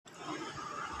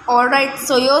Alright,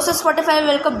 सो यो से Spotify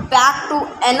welcome back to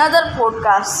another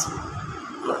podcast,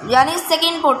 यानी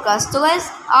second podcast. तो गाइस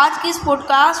आज की इस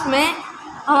पॉडकास्ट में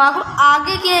हम आपको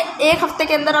आगे के एक हफ्ते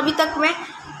के अंदर अभी तक में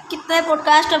कितने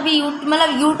पॉडकास्ट अभी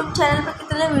यूट्यूब चैनल पर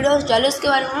कितने वीडियोस डाले उसके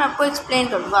बारे में मैं आपको एक्सप्लेन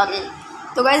करूँगा आगे।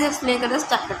 तो गाइस एक्सप्लेन करना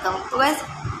स्टार्ट करता हूँ। तो गाइस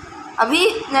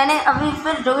मैंने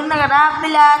फिर जोगिंदर का रैप भी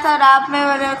लाया था, रैप में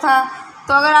बना था।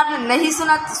 तो अगर आपने नहीं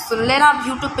सुना तो सुन लेना आप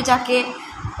यूट्यूब पे जाके।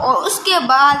 और उसके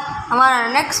बाद हमारा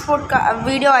नेक्स्ट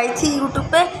वीडियो आई थी यूट्यूब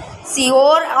पे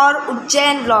सीहोर और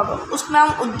उज्जैन व्लॉग। उसमें हम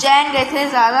उज्जैन गए थे,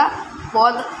 ज़्यादा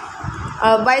बहुत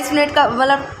 22 मिनट का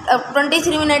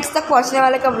 23 मिनट्स तक पहुंचने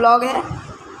वाले का व्लॉग है,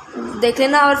 देख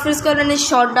लेना। और फिर उसके बाद मैंने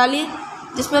शॉर्ट डाली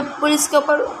जिसमें पुलिस के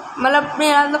ऊपर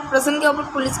अपने प्रसन्न के ऊपर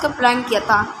पुलिस का प्रैंक किया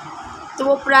था, तो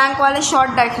वो प्रैंक वाले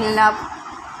शॉर्ट देख लेना आप।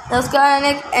 तो उसके बाद मैंने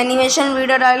एक एनिमेशन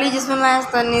वीडियो डाली जिसमें मैं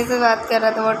सन्नी से बात कर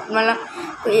रहा था,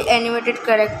 कोई एनिमेटेड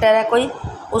कैरेक्टर है कोई,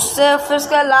 उससे। फिर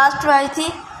उसके लास्ट में आई थी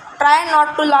try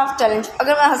not to laugh challenge,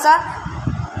 अगर मैं हंसा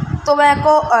तो मेरे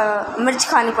को मिर्च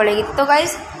खानी पड़ेगी। तो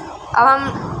गाइस अब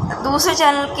हम दूसरे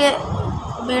चैनल के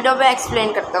वीडियो पे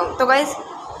एक्सप्लेन करता हूँ। तो गाइस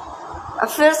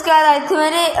फिर उसके बाद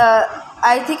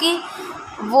आई थी कि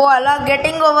वो वाला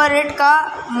गेटिंग ओवर इट का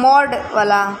मॉड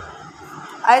वाला,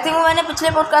 आई थिंक वो मैंने पिछले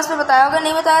पॉडकास्ट में बताया होगा,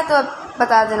 नहीं बताया तो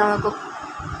बता देना मेरे को।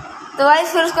 तो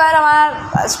गाइस फिर उसके बाद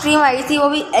हमारा स्ट्रीम आई थी, वो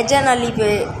भी एजन अली पे,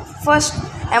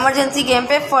 फर्स्ट इमरजेंसी गेम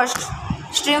पे फर्स्ट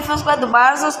स्ट्रीम। फिर उसके बाद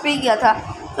दोबारा से उस पर ही किया था।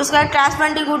 तो उसके बाद क्रैश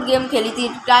बैंडिकूट गेम खेली थी,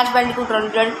 क्रैश बैंडिकूट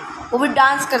रन, वो भी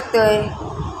डांस करते हुए।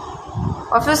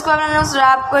 और फिर उसके बाद मैंने उस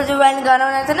रैप को जो मैंने गाना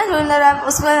बनाया था ना जोगिंदर रैप,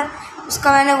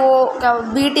 उसका मैंने वो क्या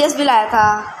BTS भी लाया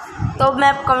था। तो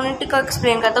मैं कम्युनिटी को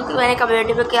एक्सप्लेन करता हूँ कि मैंने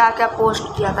कम्युनिटी पे क्या क्या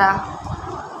पोस्ट किया था।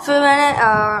 फिर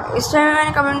मैंने इस टाइम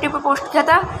मैंने कम्युनिटी पे पोस्ट किया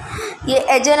था ये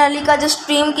एजन अली का जो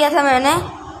स्ट्रीम किया था मैंने,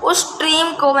 उस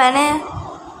स्ट्रीम को मैंने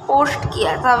पोस्ट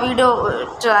किया था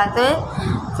वीडियो चलाते हुए।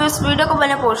 फिर उस वीडियो को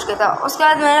मैंने पोस्ट किया था। उसके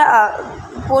बाद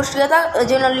मैंने पोस्ट किया था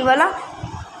एजन अली वाला।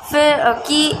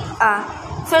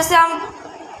 फिर से हम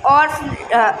और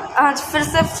फिर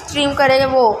से स्ट्रीम करेंगे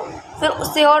वो। फिर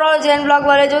उससे और जैन ब्लॉग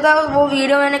वाले जो था वो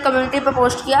वीडियो मैंने कम्युनिटी पे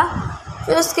पोस्ट किया।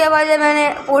 फिर उसके बाद मैंने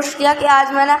पोस्ट किया कि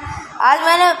आज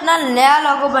मैंने अपना नया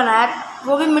लोगो बनाया,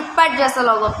 वो भी मिटपैट जैसा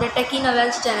लोगो अपने टेकी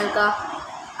नॉवेल्स चैनल का।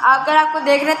 अगर आपको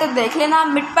देखना है तो देख लेना,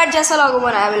 मिटपैट जैसा लोगो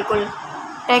बनाया बिल्कुल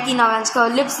टेकी नॉवेल्स का।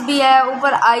 लिप्स भी है,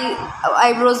 ऊपर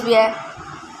आईब्रोज भी है,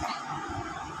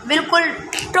 बिल्कुल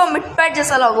तो मिटपैट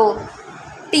जैसा लोगो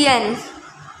TN।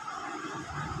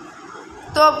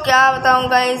 तो अब क्या बताऊँ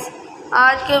गाइस,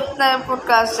 आज के उतना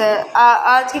पॉडकास्ट है।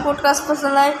 आज की पॉडकास्ट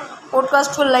पसंद आए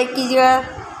पॉडकास्ट को लाइक कीजिएगा,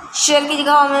 शेयर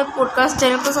कीजिएगा, हमें पॉडकास्ट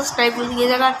चैनल को सब्सक्राइब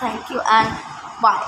कीजिएगा। Thank you and bye.